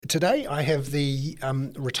today I have the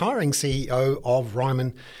retiring CEO of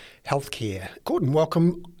Ryman Healthcare. Gordon,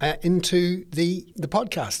 welcome into the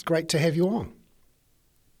podcast. Great to have you on.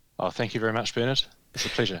 Oh, thank you very much, Bernard. It's a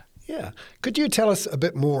pleasure. Yeah. Could you tell us a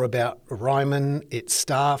bit more about Ryman, its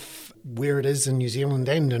staff, where it is in New Zealand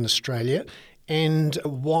and in Australia, and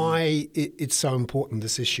why it's so important,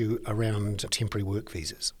 this issue around temporary work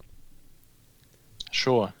visas?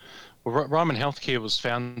 Sure. Well, Ryman Healthcare was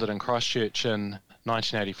founded in Christchurch in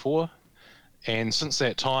 1984, and since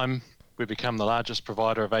that time, we've become the largest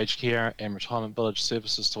provider of aged care and retirement village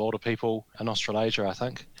services to older people in Australasia, I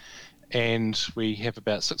think. And we have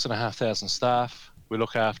about 6,500 staff. We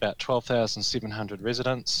look after about 12,700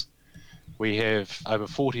 residents. We have over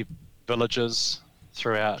 40 villages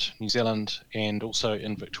throughout New Zealand and also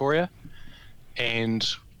in Victoria. And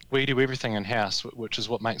we do everything in-house, which is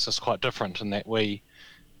what makes us quite different in that we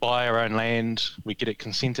buy our own land, we get it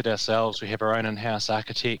consented ourselves, we have our own in-house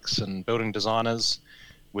architects and building designers,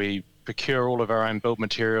 we procure all of our own build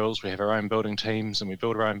materials, we have our own building teams, and we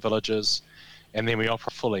build our own villages, and then we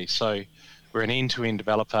operate fully. So we're an end-to-end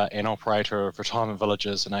developer and operator of retirement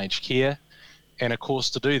villages and aged care. And of course,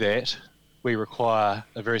 to do that, we require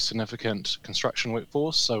a very significant construction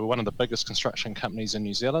workforce. So we're one of the biggest construction companies in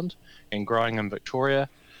New Zealand and growing in Victoria.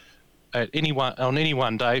 On any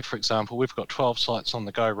one day, for example, we've got 12 sites on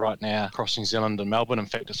the go right now across New Zealand and Melbourne. In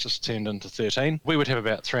fact, it's just turned into 13. We would have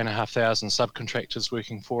about 3,500 subcontractors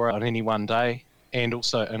working for it on any one day, and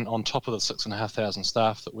also on top of the 6,500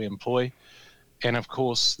 staff that we employ. And of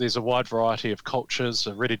course, there's a wide variety of cultures,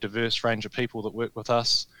 a really diverse range of people that work with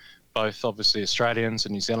us, both obviously Australians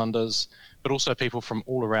and New Zealanders, but also people from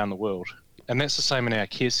all around the world. And that's the same in our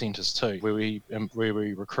care centres too, where we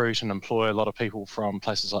recruit and employ a lot of people from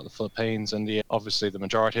places like the Philippines, India. Obviously, the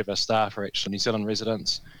majority of our staff are actually New Zealand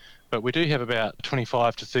residents, but we do have about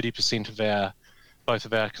 25 to 30% of both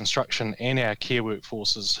of our construction and our care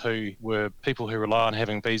workforces who were people who rely on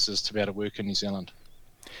having visas to be able to work in New Zealand.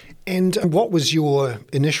 And what was your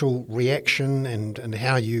initial reaction and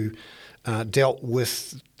how you dealt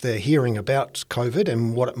with the hearing about COVID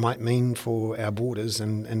and what it might mean for our borders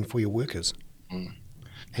and for your workers?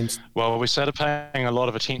 Well, we started paying a lot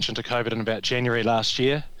of attention to COVID in about January last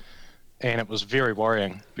year, and it was very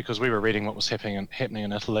worrying because we were reading what was happening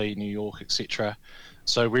in Italy, New York, etc.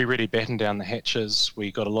 So we really battened down the hatches.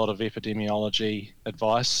 We got a lot of epidemiology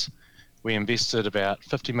advice. We invested about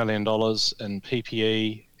 $50 million in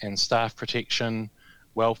PPE and staff protection,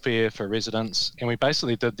 welfare for residents, and we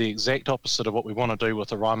basically did the exact opposite of what we want to do with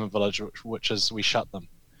the Ryman Village, which is we shut them.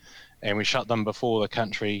 And we shut them before the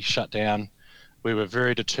country shut down. We were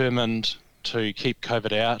very determined to keep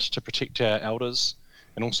COVID out, to protect our elders,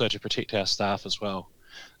 and also to protect our staff as well.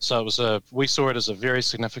 So we saw it as a very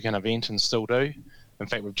significant event and still do. In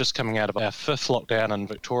fact, we're just coming out of our fifth lockdown in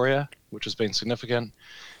Victoria, which has been significant.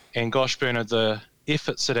 And gosh, Bernard, the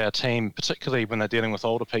efforts that our team, particularly when they're dealing with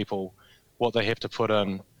older people, what they have to put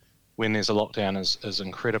in when there's a lockdown is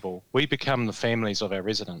incredible. We become the families of our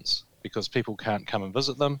residents because people can't come and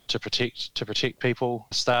visit them to protect people.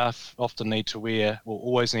 Staff often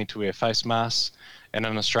always need to wear face masks, and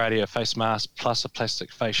in Australia, a face mask plus a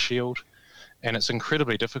plastic face shield. And it's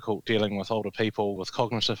incredibly difficult dealing with older people with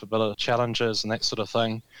cognitive ability challenges and that sort of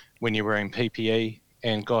thing when you're wearing PPE.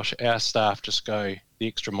 And gosh, our staff just go the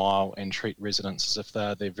extra mile and treat residents as if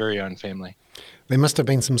they're their very own family. There must have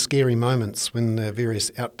been some scary moments when the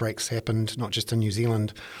various outbreaks happened, not just in New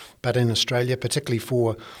Zealand, but in Australia, particularly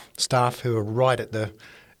for staff who are right at the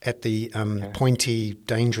pointy,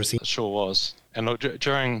 dangerous. It sure was. And look,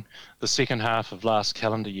 during the second half of last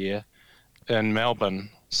calendar year in Melbourne,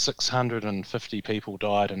 650 people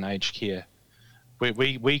died in aged care.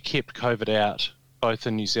 We kept COVID out both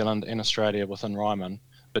in New Zealand and Australia within Ryman,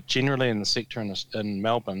 but generally in the sector in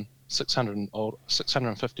Melbourne,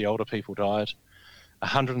 650 older people died.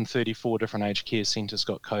 134 different aged care centres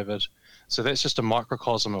got COVID. So that's just a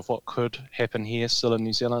microcosm of what could happen here still in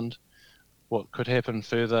New Zealand, what could happen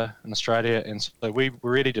further in Australia. And so we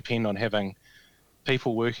really depend on having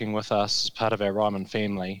people working with us as part of our Ryman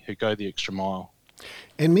family who go the extra mile.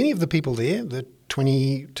 And many of the people there, the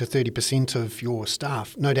 20 to 30% of your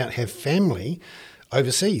staff, no doubt have family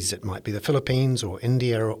overseas. It might be the Philippines or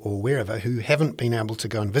India or wherever, who haven't been able to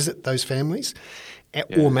go and visit those families,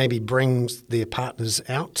 or maybe brings their partners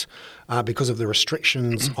out because of the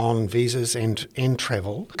restrictions on visas and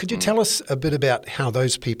travel. Could you tell us a bit about how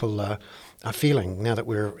those people are feeling now that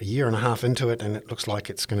we're a year and a half into it and it looks like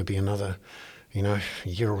it's going to be another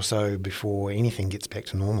year or so before anything gets back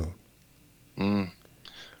to normal?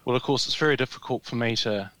 Well, of course, it's very difficult for me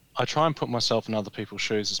I try and put myself in other people's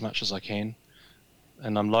shoes as much as I can,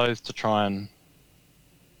 and I'm loath to try and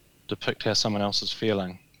depict how someone else is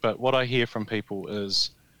feeling. But what I hear from people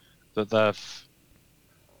is that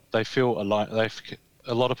they feel alone.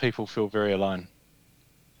 A lot of people feel very alone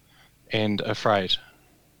and afraid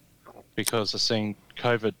because they're seeing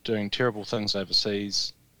COVID doing terrible things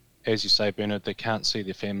overseas. As you say, Bernard, they can't see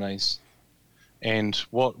their families. And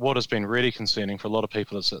what has been really concerning for a lot of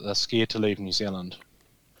people is that they're scared to leave New Zealand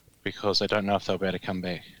because they don't know if they'll be able to come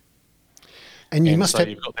back. And you must so have...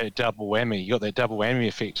 you've got that double whammy. You've got that double whammy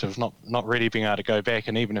effect of not really being able to go back,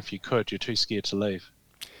 and even if you could, you're too scared to leave.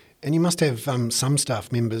 And you must have some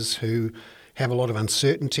staff members who have a lot of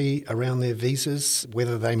uncertainty around their visas,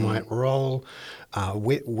 whether they might roll,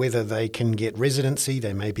 whether they can get residency.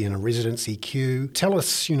 They may be in a residency queue. Tell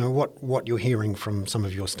us, what you're hearing from some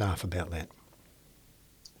of your staff about that.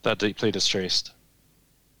 They're deeply distressed.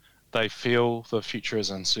 They feel the future is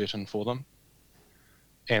uncertain for them.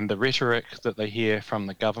 And the rhetoric that they hear from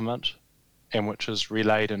the government, and which is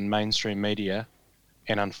relayed in mainstream media,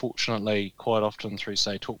 and unfortunately quite often through,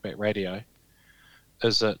 say, talkback radio,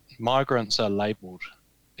 is that migrants are labelled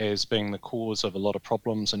as being the cause of a lot of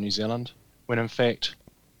problems in New Zealand, when in fact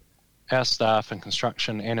our staff in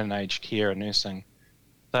construction and in aged care and nursing,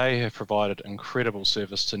 they have provided incredible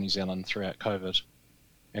service to New Zealand throughout COVID,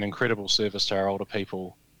 and incredible service to our older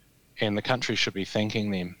people, and the country should be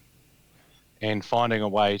thanking them and finding a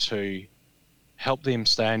way to help them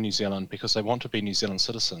stay in New Zealand because they want to be New Zealand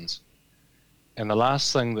citizens. And the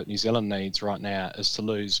last thing that New Zealand needs right now is to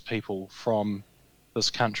lose people from this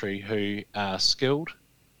country who are skilled,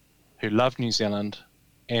 who love New Zealand,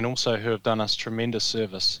 and also who have done us tremendous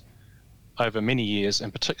service over many years,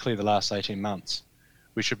 and particularly the last 18 months.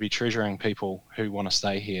 We should be treasuring people who want to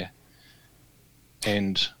stay here.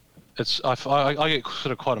 And I get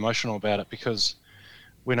sort of quite emotional about it because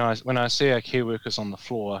when I see our care workers on the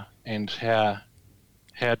floor and how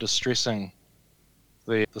distressing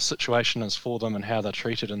the situation is for them and how they're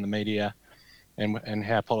treated in the media, and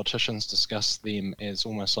how politicians discuss them as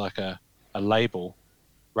almost like a label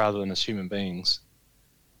rather than as human beings,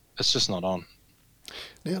 it's just not on.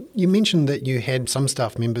 Now, you mentioned that you had some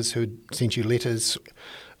staff members who had sent you letters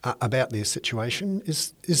about their situation.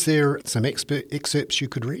 Is there some excerpts you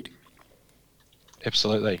could read?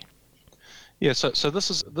 Absolutely. Yeah, so this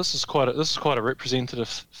is quite a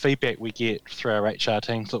representative feedback we get through our HR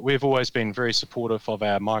team. Look, we've always been very supportive of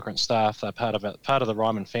our migrant staff. They're part of the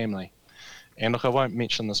Ryman family. And look, I won't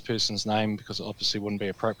mention this person's name because it obviously wouldn't be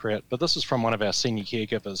appropriate, but this is from one of our senior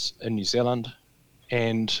caregivers in New Zealand.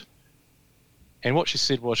 And what she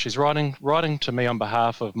said was she's writing to me on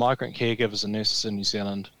behalf of migrant caregivers and nurses in New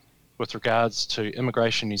Zealand with regards to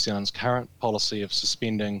Immigration New Zealand's current policy of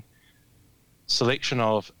suspending selection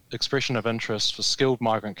of expression of interest for skilled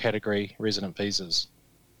migrant category resident visas.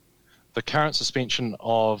 The current suspension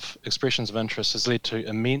of expressions of interest has led to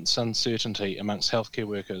immense uncertainty amongst healthcare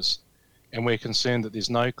workers, and we're concerned that there's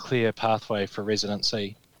no clear pathway for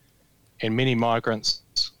residency, and many migrants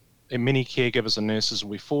and many caregivers and nurses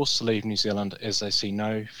will be forced to leave New Zealand as they see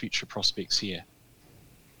no future prospects here.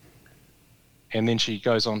 And then she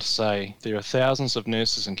goes on to say, there are thousands of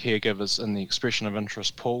nurses and caregivers in the expression of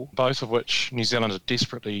interest pool, both of which New Zealand are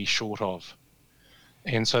desperately short of.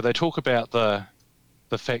 And so they talk about the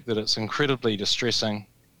fact that it's incredibly distressing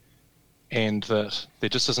and that there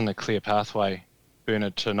just isn't a clear pathway,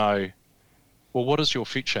 Bernard, to know, well, what is your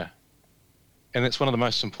future? And that's one of the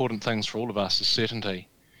most important things for all of us is certainty.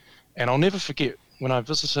 And I'll never forget when I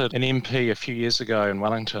visited an MP a few years ago in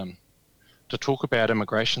Wellington to talk about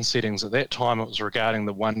immigration settings. At that time, it was regarding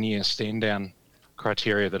the 1 year stand down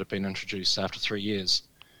criteria that had been introduced after 3 years.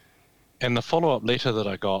 And the follow-up letter that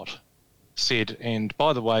I got said, and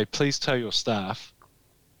by the way, please tell your staff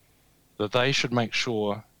that they should make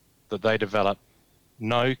sure that they develop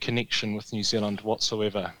no connection with New Zealand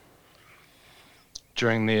whatsoever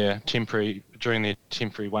during their temporary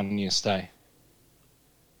 1 year stay.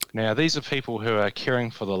 Now, these are people who are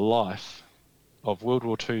caring for the life of World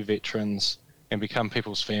War II veterans and become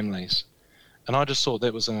people's families. And I just thought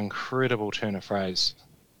that was an incredible turn of phrase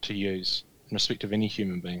to use in respect of any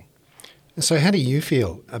human being. So how do you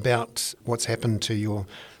feel about what's happened to your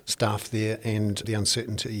staff there and the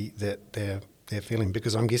uncertainty that they're feeling?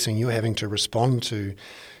 Because I'm guessing you're having to respond to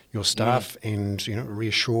your staff and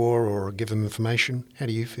reassure or give them information. How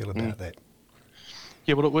do you feel about that?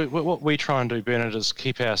 Yeah, well, what we try and do, Bernard, is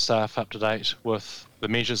keep our staff up to date with the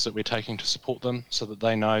measures that we're taking to support them so that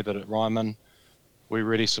they know that at Ryman we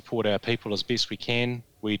really support our people as best we can.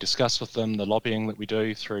 We discuss with them the lobbying that we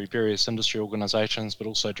do through various industry organisations, but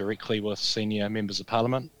also directly with senior members of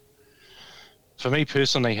Parliament. For me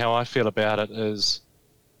personally, how I feel about it is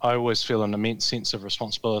I always feel an immense sense of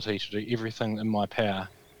responsibility to do everything in my power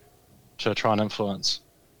to try and influence.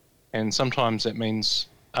 And sometimes that means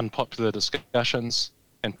unpopular discussions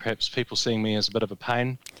and perhaps people seeing me as a bit of a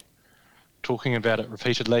pain, talking about it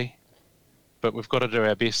repeatedly. But we've got to do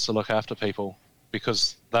our best to look after people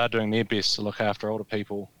because they're doing their best to look after older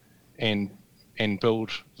people and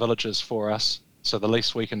build villages for us. So the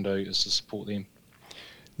least we can do is to support them.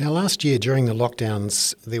 Now, last year during the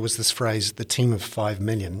lockdowns, there was this phrase, the team of 5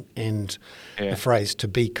 million, and the phrase to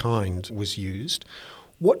be kind was used.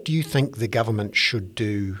 What do you think the government should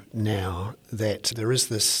do now that there is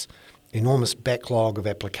this enormous backlog of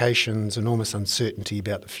applications, enormous uncertainty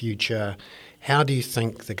about the future? How do you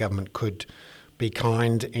think the government could be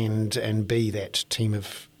kind and be that team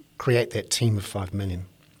of, create that team of 5 million?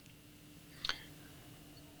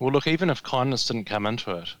 Well, look, even if kindness didn't come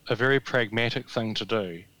into it, a very pragmatic thing to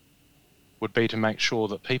do would be to make sure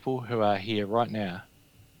that people who are here right now,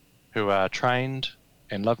 who are trained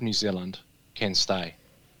and love New Zealand, can stay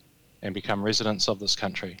and become residents of this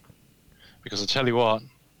country. Because I tell you what,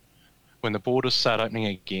 when the borders start opening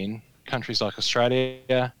again, countries like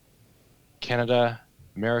Australia, Canada,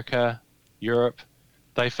 America, Europe,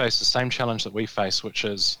 they face the same challenge that we face, which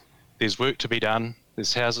is there's work to be done,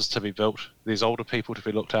 there's houses to be built, there's older people to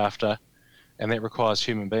be looked after, and that requires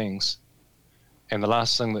human beings. And the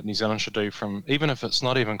last thing that New Zealand should do, from even if it's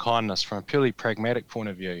not even kindness, from a purely pragmatic point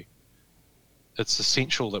of view, it's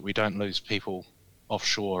essential that we don't lose people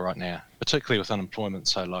offshore right now, particularly with unemployment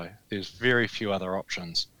so low. There's very few other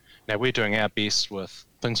options. Now, we're doing our best with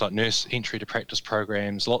things like nurse entry to practice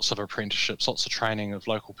programs, lots of apprenticeships, lots of training of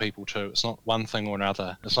local people too. It's not one thing or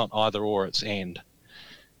another. It's not either or, it's and.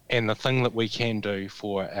 And the thing that we can do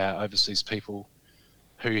for our overseas people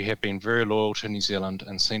who have been very loyal to New Zealand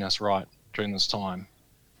and seen us right during this time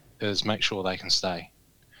is make sure they can stay.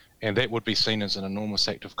 And that would be seen as an enormous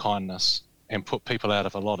act of kindness and put people out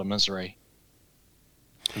of a lot of misery.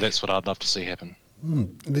 That's what I'd love to see happen.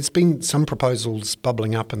 There's been some proposals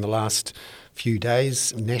bubbling up in the last few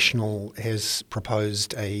days. National has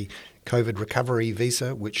proposed a COVID recovery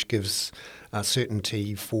visa, which gives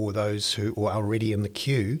certainty for those who are already in the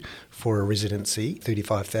queue for a residency,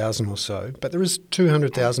 35,000 or so. But there is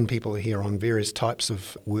 200,000 people here on various types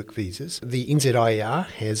of work visas. The NZIER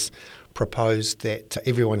has proposed that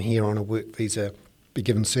everyone here on a work visa be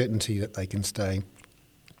given certainty that they can stay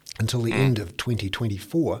until the end of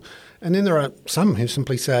 2024. And then there are some who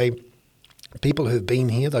simply say people who've been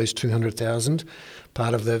here, those 200,000,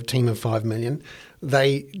 part of the team of 5 million,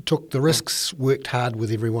 they took the risks, worked hard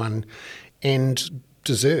with everyone and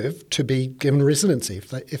deserve to be given residency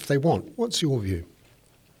if they want. What's your view?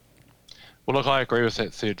 Well, look, I agree with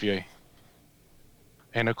that third view.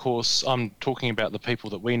 And of course, I'm talking about the people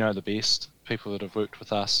that we know the best, people that have worked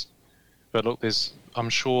with us. But look, I'm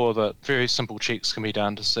sure that very simple checks can be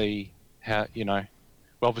done to see how, well,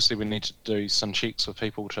 obviously we need to do some checks with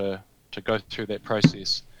people to go through that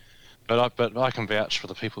process. But I can vouch for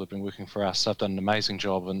the people that have been working for us. They've done an amazing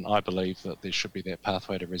job, and I believe that there should be that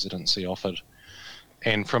pathway to residency offered.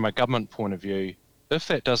 And from a government point of view, if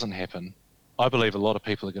that doesn't happen, I believe a lot of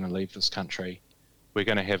people are going to leave this country. We're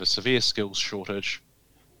going to have a severe skills shortage,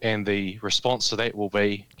 and the response to that will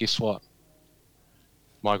be, guess what?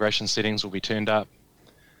 Migration settings will be turned up.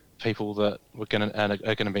 People that are going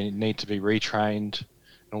to need to be retrained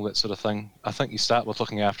and all that sort of thing. I think you start with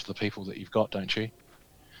looking after the people that you've got, don't you?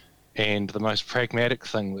 And the most pragmatic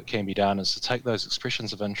thing that can be done is to take those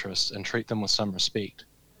expressions of interest and treat them with some respect.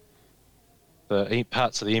 The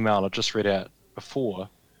parts of the email I just read out before,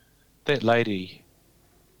 that lady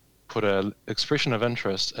put an expression of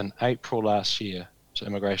interest in April last year to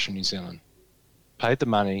Immigration New Zealand, paid the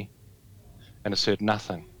money, and has heard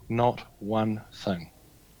nothing, not one thing.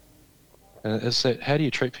 And how do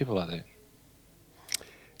you treat people like that?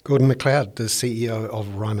 Gordon McLeod, the CEO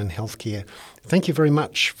of Ryman Healthcare. Thank you very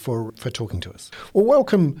much for talking to us. Well,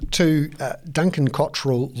 welcome to Duncan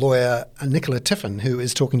Cottrell lawyer Nicola Tiffin, who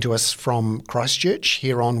is talking to us from Christchurch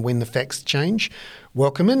here on When the Facts Change.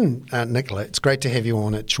 Welcome in, Nicola. It's great to have you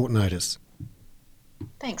on at short notice.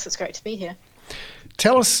 Thanks. It's great to be here.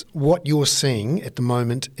 Tell us what you're seeing at the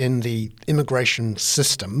moment in the immigration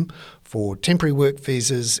system for temporary work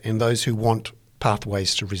visas and those who want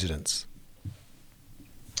pathways to residence.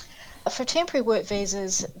 For temporary work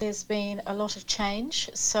visas, there's been a lot of change.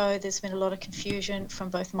 So there's been a lot of confusion from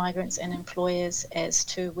both migrants and employers as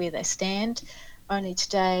to where they stand. Only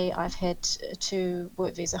today I've had 2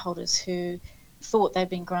 work visa holders who thought they'd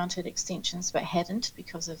been granted extensions but hadn't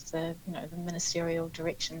because of the ministerial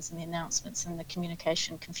directions and the announcements and the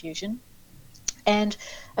communication confusion. And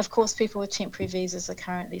of course, people with temporary visas are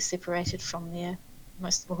currently separated from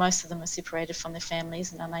most of them are separated from their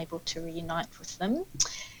families and unable to reunite with them.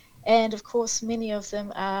 And of course, many of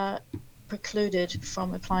them are precluded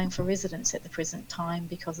from applying for residence at the present time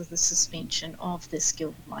because of the suspension of the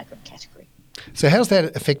skilled migrant category. So how's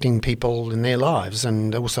that affecting people in their lives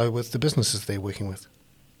and also with the businesses they're working with?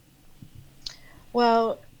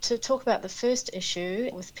 Well, to talk about the first issue,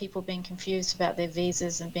 with people being confused about their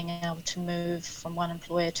visas and being able to move from one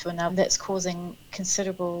employer to another, that's causing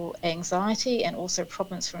considerable anxiety and also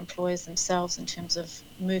problems for employers themselves in terms of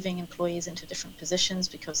moving employees into different positions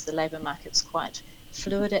because the labour market's quite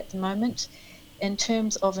fluid at the moment. In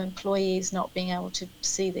terms of employees not being able to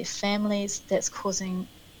see their families, that's causing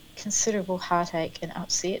considerable heartache and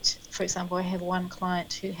upset. For example, I have one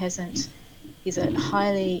client who he's a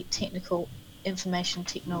highly technical information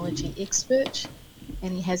technology expert,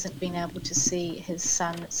 and he hasn't been able to see his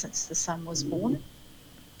son since the son was born.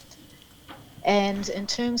 And in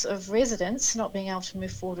terms of residence, not being able to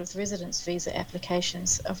move forward with residence visa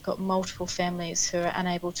applications, I've got multiple families who are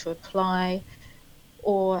unable to apply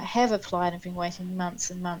or have applied and been waiting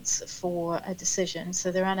months and months for a decision.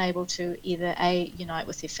 So they're unable to either unite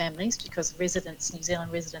with their families, because New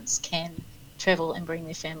Zealand residents can travel and bring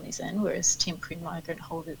their families in, whereas temporary migrant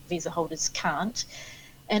visa holders can't.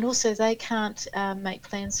 And also they can't make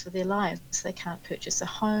plans for their lives. They can't purchase a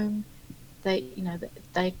home. Their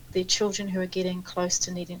children who are getting close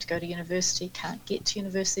to needing to go to university can't get to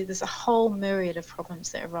university. There's a whole myriad of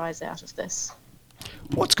problems that arise out of this.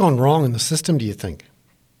 What's gone wrong in the system, do you think?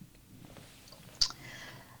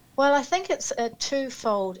 Well, I think it's a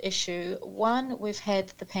twofold issue. One, we've had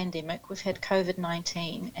the pandemic, we've had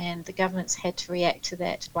COVID-19, and the government's had to react to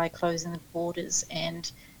that by closing the borders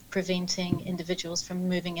and preventing individuals from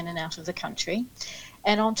moving in and out of the country.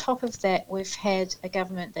 And on top of that, we've had a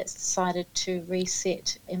government that's decided to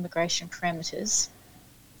reset immigration parameters,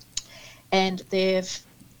 and they've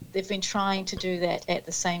been trying to do that at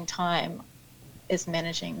the same time as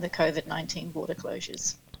managing the COVID-19 border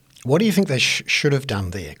closures. What do you think they should have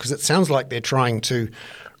done there? Because it sounds like they're trying to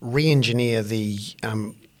re-engineer the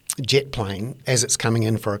jet plane as it's coming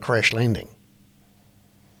in for a crash landing.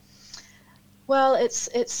 Well,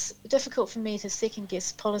 it's difficult for me to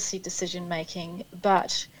second-guess policy decision-making,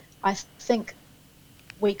 but I think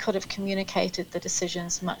we could have communicated the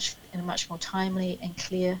decisions in a much more timely and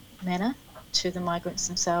clear manner to the migrants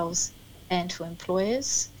themselves and to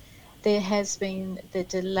employers. There has been the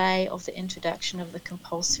delay of the introduction of the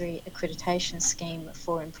compulsory accreditation scheme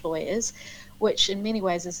for employers, which in many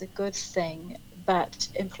ways is a good thing, but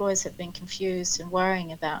employers have been confused and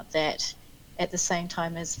worrying about that at the same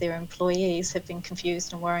time as their employees have been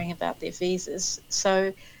confused and worrying about their visas.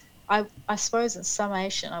 So I suppose in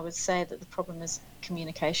summation, I would say that the problem is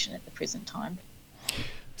communication at the present time.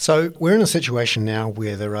 So we're in a situation now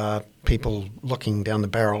where there are people looking down the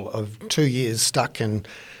barrel of 2 years stuck in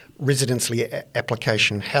residency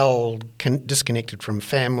application hell, disconnected from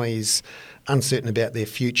families, uncertain about their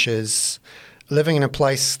futures, living in a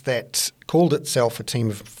place that called itself a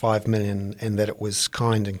team of 5 million and that it was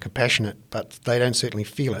kind and compassionate, but they don't certainly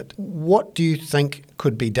feel it. What do you think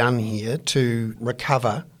could be done here to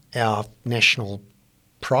recover our national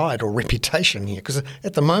pride or reputation here? Because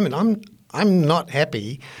at the moment, I'm not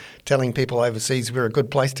happy telling people overseas we're a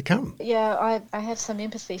good place to come. Yeah, I have some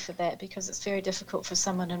empathy for that, because it's very difficult for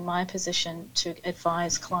someone in my position to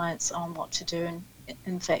advise clients on what to do. And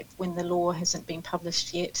in fact, when the law hasn't been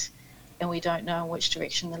published yet and we don't know in which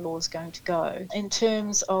direction the law is going to go. In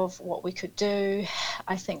terms of what we could do,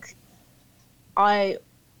 I think I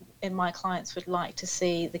and my clients would like to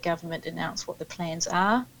see the government announce what the plans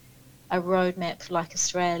are, a roadmap like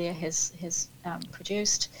Australia has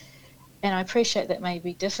produced. And I appreciate that may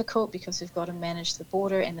be difficult because we've got to manage the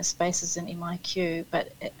border and the spaces in MIQ,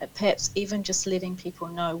 but perhaps even just letting people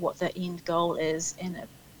know what the end goal is and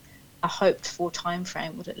a hoped for time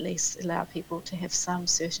frame would at least allow people to have some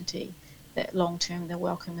certainty that long term they're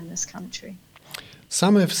welcome in this country.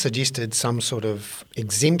 Some have suggested some sort of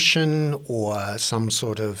exemption or some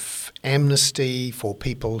sort of amnesty for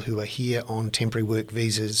people who are here on temporary work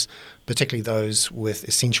visas, particularly those with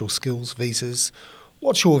essential skills visas.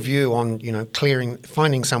 What's your view on,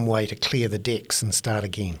 finding some way to clear the decks and start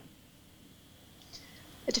again?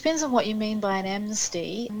 It depends on what you mean by an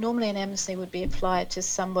amnesty. Normally an amnesty would be applied to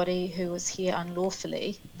somebody who was here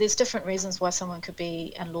unlawfully. There's different reasons why someone could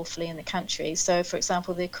be unlawfully in the country. So, for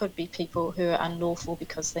example, there could be people who are unlawful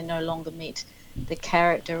because they no longer meet the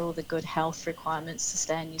character or the good health requirements to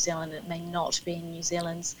stay in New Zealand. It may not be in New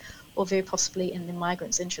Zealand's or very possibly in the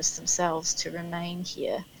migrants' interests themselves to remain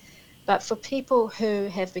here. But for people who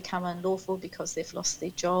have become unlawful because they've lost their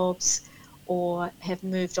jobs or have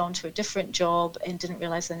moved on to a different job and didn't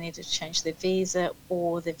realise they needed to change their visa,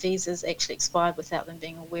 or their visas actually expired without them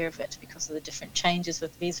being aware of it because of the different changes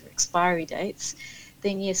with visa expiry dates,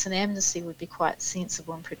 then yes, an amnesty would be quite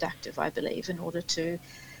sensible and productive, I believe, in order to,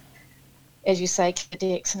 as you say,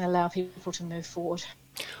 clear decks and allow people to move forward.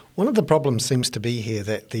 One of the problems seems to be here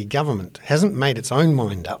that the government hasn't made its own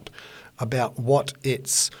mind up about what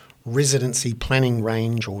its residency planning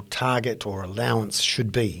range or target or allowance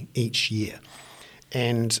should be each year.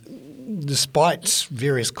 And despite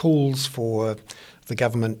various calls for the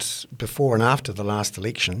government before and after the last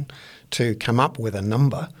election to come up with a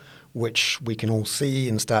number which we can all see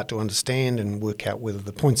and start to understand and work out whether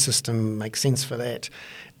the point system makes sense for that,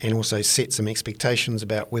 and also set some expectations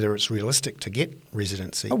about whether it's realistic to get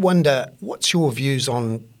residency. I wonder, what's your views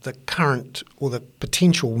on the current or the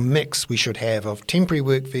potential mix we should have of temporary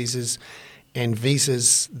work visas and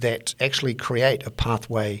visas that actually create a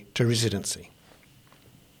pathway to residency?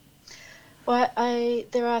 Well,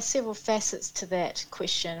 there are several facets to that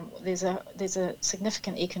question. There's a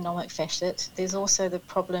significant economic facet. There's also the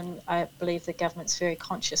problem I believe the government's very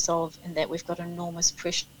conscious of, in that we've got enormous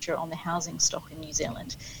pressure on the housing stock in New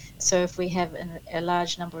Zealand. So if we have a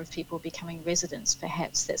large number of people becoming residents,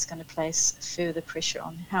 perhaps that's going to place further pressure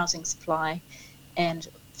on housing supply and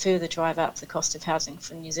further drive up the cost of housing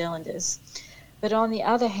for New Zealanders. But on the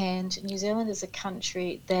other hand, New Zealand is a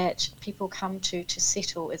country that people come to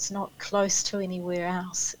settle. It's not close to anywhere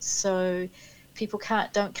else. So people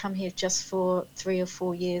don't come here just for 3 or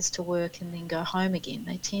 4 years to work and then go home again.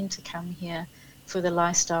 They tend to come here for the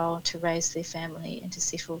lifestyle, to raise their family and to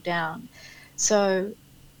settle down. So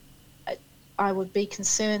I would be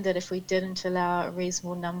concerned that if we didn't allow a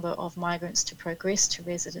reasonable number of migrants to progress to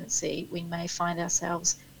residency, we may find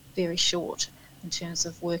ourselves very short in terms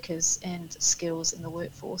of workers and skills in the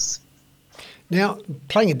workforce. Now,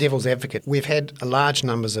 playing a devil's advocate, we've had large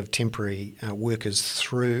numbers of temporary workers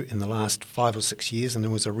through in the last 5 or 6 years, and there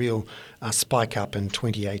was a real spike up in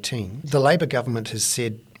 2018. The Labor government has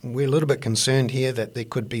said we're a little bit concerned here that there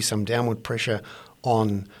could be some downward pressure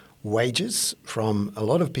on wages from a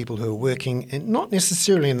lot of people who are working, and not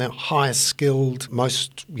necessarily in the highest skilled,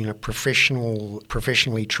 most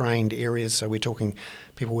professionally trained areas. So we're talking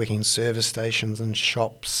people working in service stations and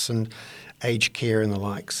shops and aged care and the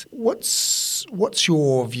likes. What's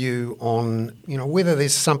your view on whether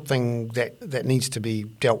there's something that needs to be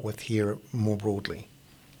dealt with here more broadly?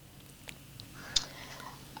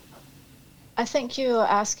 I think you're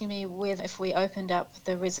asking me whether, if we opened up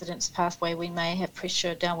the residence pathway, we may have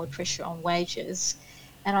downward pressure on wages.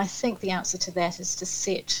 And I think the answer to that is to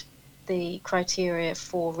set the criteria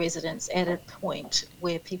for residents at a point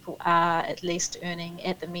where people are at least earning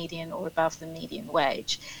at the median or above the median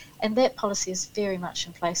wage. And that policy is very much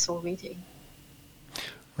in place already.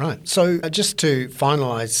 Right. So just to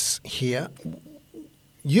finalise here,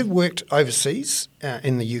 you've worked overseas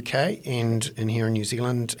in the UK and here in New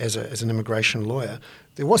Zealand as an immigration lawyer.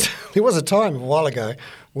 There was a time a while ago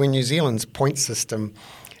when New Zealand's point system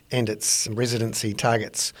and its residency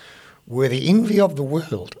targets were the envy of the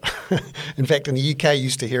world. In fact, in the UK, you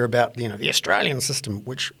used to hear about the Australian system,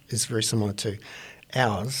 which is very similar to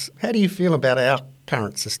ours. How do you feel about our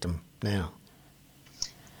current system now?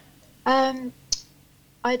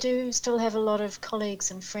 I do still have a lot of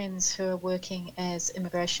colleagues and friends who are working as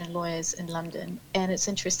immigration lawyers in London, and it's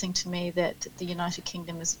interesting to me that the United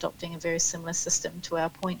Kingdom is adopting a very similar system to our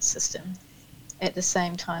point system at the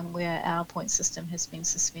same time where our point system has been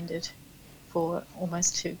suspended for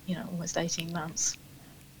almost 18 months.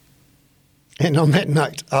 And on that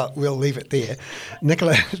note, we'll leave it there.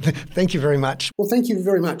 Nicola, thank you very much. Well, thank you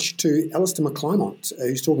very much to Alistair McClymont,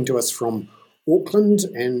 who's talking to us from Auckland,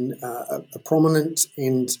 and a prominent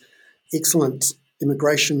and excellent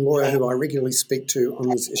immigration lawyer who I regularly speak to on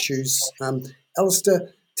these issues.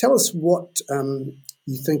 Alistair, tell us what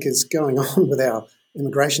you think is going on with our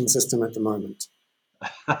immigration system at the moment.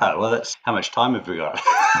 Well, that's how much time have we got?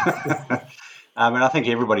 I think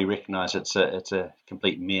everybody recognises it's a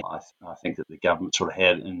complete mess. I think that the government sort of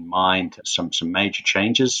had in mind some major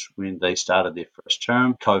changes when they started their first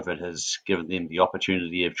term. COVID has given them the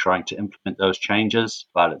opportunity of trying to implement those changes,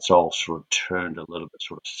 but it's all sort of turned a little bit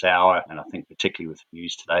sort of sour. And I think particularly with the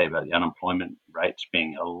news today about the unemployment rates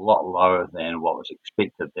being a lot lower than what was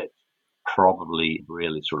expected, that probably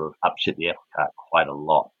really sort of upset the apple cart quite a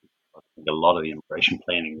lot. I think a lot of the immigration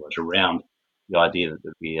planning was around the idea that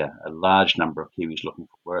there'd be a large number of Kiwis looking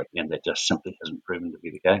for work, and that just simply hasn't proven to be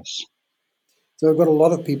the case. So we've got a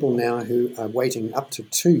lot of people now who are waiting up to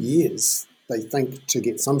 2 years, they think, to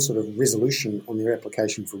get some sort of resolution on their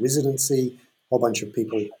application for residency. A whole bunch of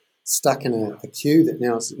people stuck in a queue that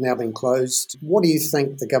has now been closed. What do you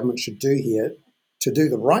think the government should do here to do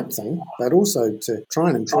the right thing, but also to try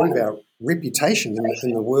and improve our reputation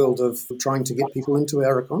in the world of trying to get people into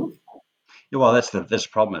our economy? Yeah, well, that's the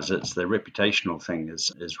problem. Is it's the reputational thing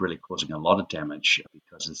is really causing a lot of damage,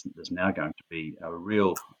 because there's now going to be a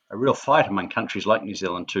real fight among countries like New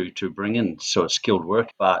Zealand to bring in sort of skilled work,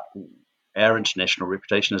 but our international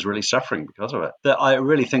reputation is really suffering because of it. I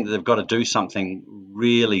really think that they've got to do something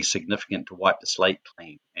really significant to wipe the slate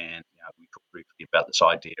clean. And we talked briefly about this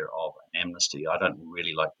idea of an amnesty. I don't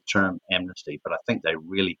really like the term amnesty, but I think they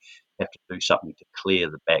really have to do something to clear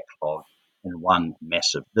the backlog in one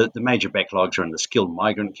massive. The major backlogs are in the skilled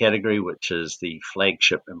migrant category, which is the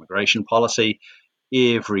flagship immigration policy.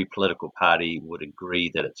 Every political party would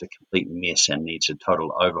agree that it's a complete mess and needs a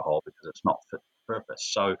total overhaul because it's not fit for purpose.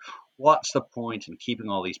 So what's the point in keeping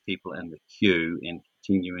all these people in the queue and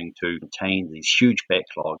continuing to maintain these huge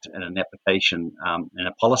backlogs in an application and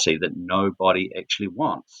a policy that nobody actually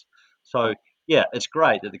wants? So yeah, it's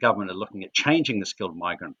great that the government are looking at changing the skilled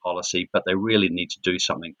migrant policy, but they really need to do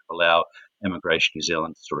something to allow Immigration New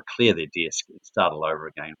Zealand to sort of clear their desk and start all over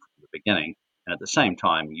again from the beginning, and at the same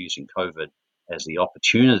time using COVID as the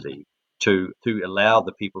opportunity to allow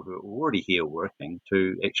the people who are already here working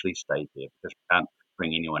to actually stay here, because we can't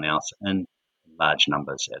bring anyone else in large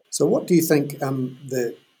numbers. So what do you think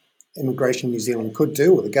the Immigration New Zealand could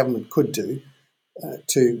do, or the government could do,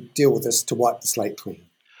 to deal with this, to wipe the slate clean?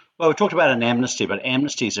 Well, we talked about an amnesty, but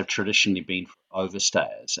amnesties have traditionally been for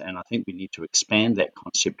overstayers, and I think we need to expand that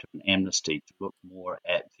concept of an amnesty to look more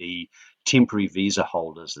at the temporary visa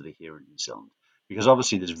holders that are here in New Zealand. Because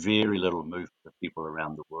obviously there's very little movement of people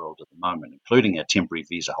around the world at the moment, including our temporary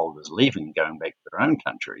visa holders leaving and going back to their own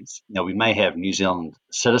countries. Now, we may have New Zealand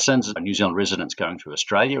citizens, New Zealand residents going to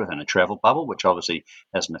Australia within a travel bubble, which obviously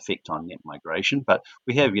has an effect on net migration. But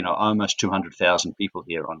we have, almost 200,000 people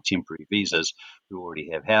here on temporary visas who already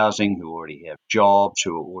have housing, who already have jobs,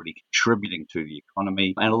 who are already contributing to the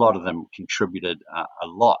economy. And a lot of them contributed a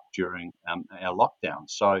lot during our lockdown.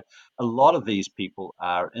 So a lot of these people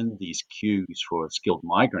are in these queues for skilled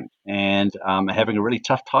migrant and are having a really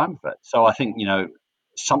tough time of it. So I think,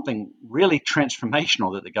 something really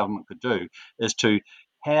transformational that the government could do is to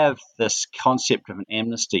have this concept of an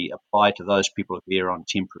amnesty apply to those people who are on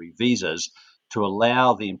temporary visas, to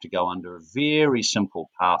allow them to go under a very simple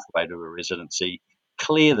pathway to a residency,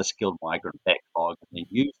 clear the skilled migrant backlog, and then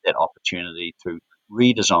use that opportunity to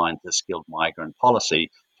redesign the skilled migrant policy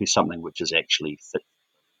to something which is actually fit.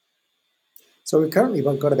 So we've currently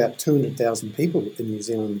got about 200,000 people in New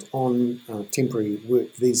Zealand on temporary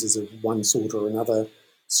work visas of one sort or another.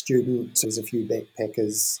 Students, there's a few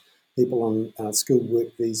backpackers, people on skilled work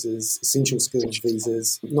visas, essential skills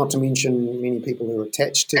visas, not to mention many people who are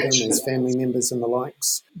attached to them as family members and the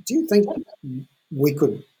likes. Do you think we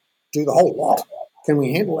could do the whole lot? Can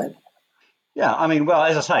we handle that? Yeah, I mean, well,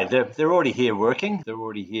 as I say, they're already here working. They're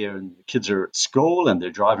already here, and the kids are at school, and they're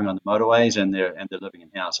driving on the motorways, and they're living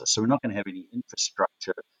in houses. So we're not going to have any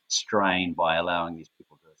infrastructure strain by allowing these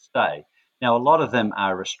people to stay. Now, a lot of them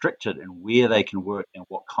are restricted in where they can work and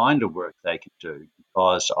what kind of work they can do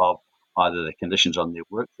because of either the conditions on their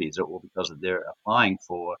work visa or because they're applying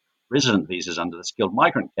for resident visas under the skilled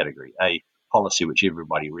migrant category, a policy which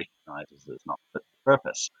everybody recognises is not fit for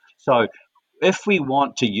purpose. So if we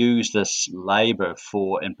want to use this labour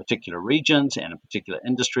for in particular regions and in particular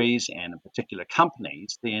industries and in particular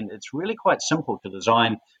companies, then it's really quite simple to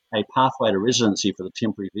design a pathway to residency for the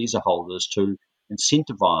temporary visa holders to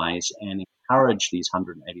incentivise and encourage these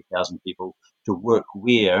 180,000 people to work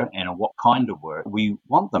where and in what kind of work we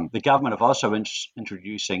want them. The government have also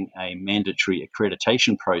introducing a mandatory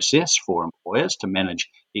accreditation process for employers to manage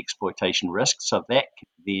exploitation risks, so that can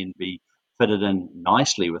then be fitted in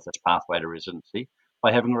nicely with this pathway to residency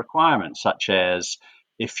by having requirements such as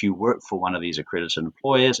if you work for one of these accredited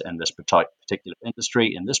employers in this particular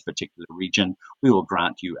industry, in this particular region, we will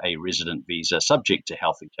grant you a resident visa subject to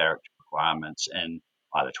health and character requirements in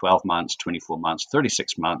either 12 months, 24 months,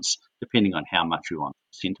 36 months, depending on how much we want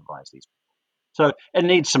to incentivize these people. So it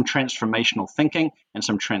needs some transformational thinking and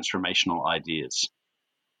some transformational ideas.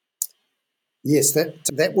 Yes,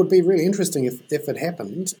 that would be really interesting if it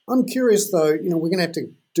happened. I'm curious, though, we're going to have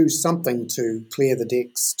to do something to clear the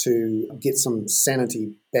decks, to get some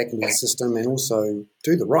sanity back into the system and also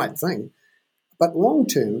do the right thing. But long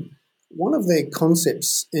term, one of the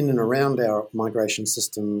concepts in and around our migration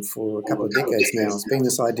system for a couple of decades now has been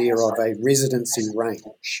this idea of a residency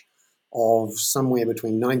range of somewhere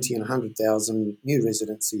between 90 and 100,000 new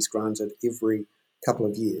residencies granted every couple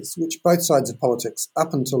of years, which both sides of politics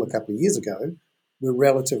up until a couple of years ago were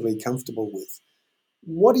relatively comfortable with.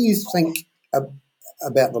 What do you think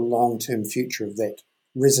about the long-term future of that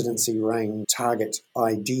residency range target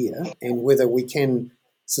idea, and whether we can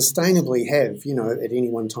sustainably have, at any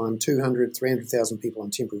one time 200, 300,000 people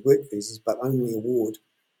on temporary work visas, but only award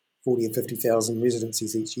 40 or 50,000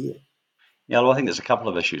 residencies each year? Yeah, well, I think there's a couple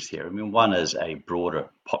of issues here. I mean, one is a broader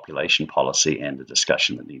population policy and a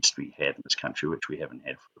discussion that needs to be had in this country, which we haven't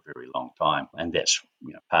had for a very long time, and that's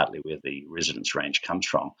partly where the residence range comes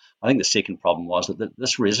from. I think the second problem was that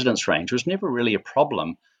this residence range was never really a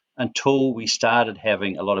problem until we started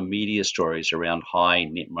having a lot of media stories around high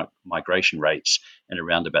net migration rates in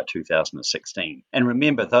around about 2016. And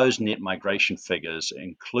remember, those net migration figures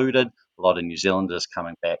included a lot of New Zealanders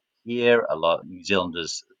coming back here, a lot of New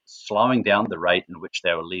Zealanders slowing down the rate in which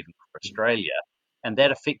they were leaving for Australia, and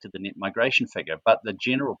that affected the net migration figure. But the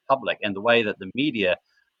general public and the way that the media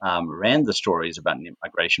ran the stories about net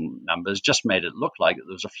migration numbers just made it look like there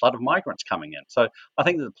was a flood of migrants coming in. So I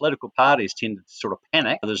think that the political parties tended to sort of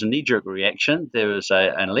panic. There's a knee-jerk reaction. There was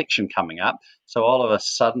an election coming up, so all of a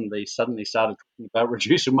sudden they suddenly started talking about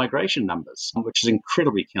reducing migration numbers, which is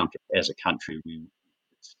incredibly counter as a country.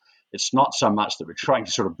 It's not so much that we're trying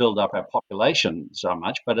to sort of build up our population so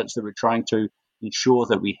much, but it's that we're trying to ensure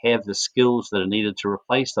that we have the skills that are needed to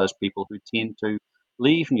replace those people who tend to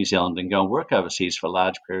leave New Zealand and go and work overseas for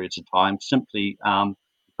large periods of time simply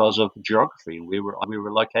because of geography and where we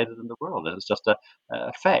were located in the world. And it's just a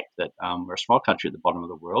fact that we're a small country at the bottom of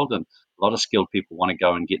the world, and a lot of skilled people want to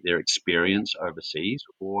go and get their experience overseas,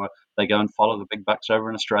 or they go and follow the big bucks over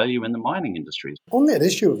in Australia in the mining industries. On that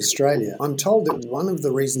issue of Australia, I'm told that one of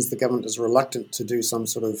the reasons the government is reluctant to do some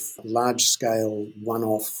sort of large-scale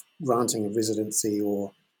one-off granting of residency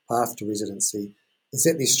or path to residency is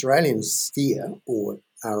that the Australians fear or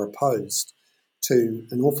are opposed to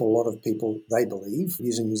an awful lot of people, they believe,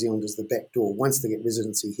 using New Zealand as the back door, once they get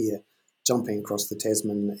residency here, jumping across the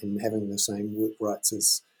Tasman and having the same work rights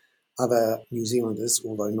as other New Zealanders,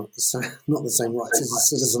 although not the same rights as a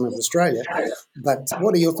citizen of Australia. But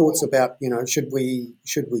what are your thoughts about, should we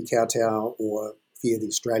kowtow or fear the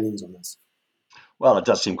Australians on this? Well, it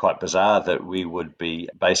does seem quite bizarre that we would be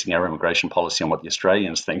basing our immigration policy on what the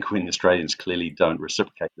Australians think when the Australians clearly don't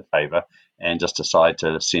reciprocate the favour and just decide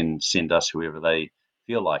to send us whoever they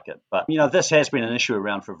feel like it. But, this has been an issue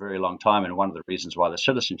around for a very long time, and one of the reasons why the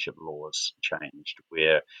citizenship laws changed,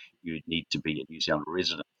 where you need to be a New Zealand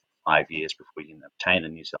resident 5 years before you can obtain a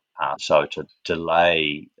New Zealand pass. So to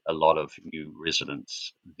delay a lot of new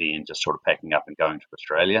residents then just sort of packing up and going to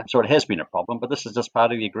Australia. So it has been a problem, but this is just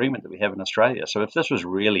part of the agreement that we have in Australia. So if this was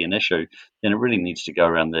really an issue, then it really needs to go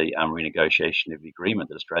around the renegotiation of the agreement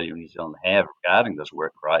that Australia and New Zealand have regarding those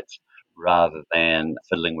work rights, rather than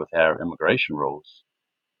fiddling with our immigration rules.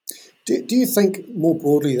 Do you think more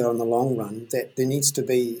broadly, though, in the long run, that there needs to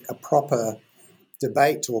be a proper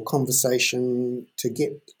debate or conversation to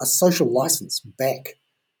get a social license back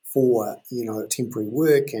for, temporary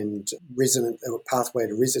work and pathway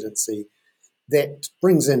to residency that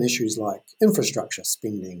brings in issues like infrastructure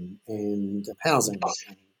spending and housing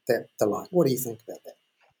and the like? What do you think about that?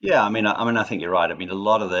 Yeah, I think you're right. I mean, a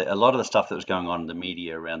lot of the stuff that was going on in the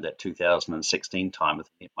media around that 2016 time with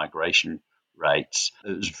net migration rates,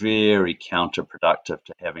 it was very counterproductive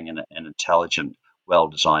to having an intelligent,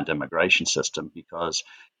 well-designed immigration system, because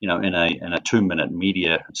in a 2-minute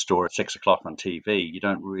media story at 6 o'clock on TV, you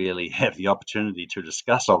don't really have the opportunity to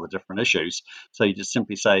discuss all the different issues. So you just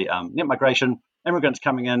simply say net migration, immigrants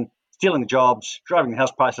coming in, stealing jobs, driving the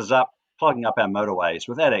house prices up, clogging up our motorways,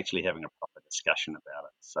 without actually having a proper discussion about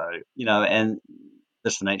it. So and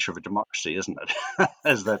that's the nature of a democracy, isn't it?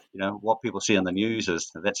 Is that what people see on the news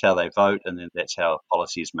is that's how they vote, and then that's how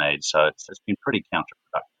policy is made. So it's been pretty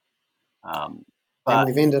counterproductive. And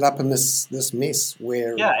we've ended up in this mess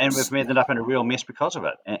where and we've ended up in a real mess because of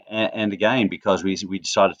it. And again, because we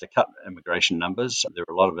decided to cut immigration numbers, there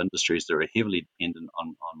are a lot of industries that are heavily dependent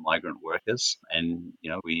on migrant workers, and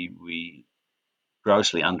we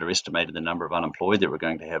grossly underestimated the number of unemployed that we're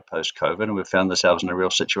going to have post-COVID, and we've found ourselves in a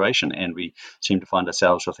real situation. And we seem to find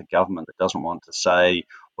ourselves with a government that doesn't want to say,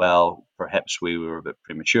 well, perhaps we were a bit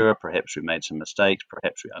premature, perhaps we made some mistakes,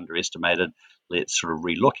 perhaps we underestimated, let's sort of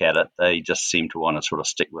relook at it. They just seem to want to sort of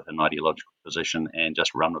stick with an ideological position and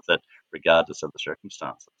just run with it regardless of the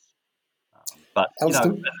circumstances. But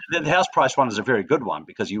the house price one is a very good one,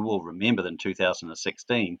 because you will remember that in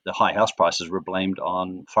 2016, the high house prices were blamed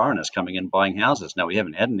on foreigners coming in buying houses. Now, we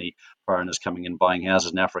haven't had any foreigners coming in buying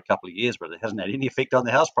houses now for a couple of years, but it hasn't had any effect on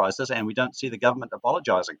the house prices, and we don't see the government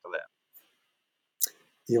apologising for that.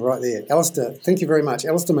 You're right there. Alistair, thank you very much.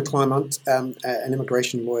 Alistair McClymont, an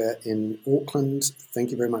immigration lawyer in Auckland.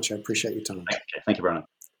 Thank you very much. I appreciate your time. Thank you, Brennan.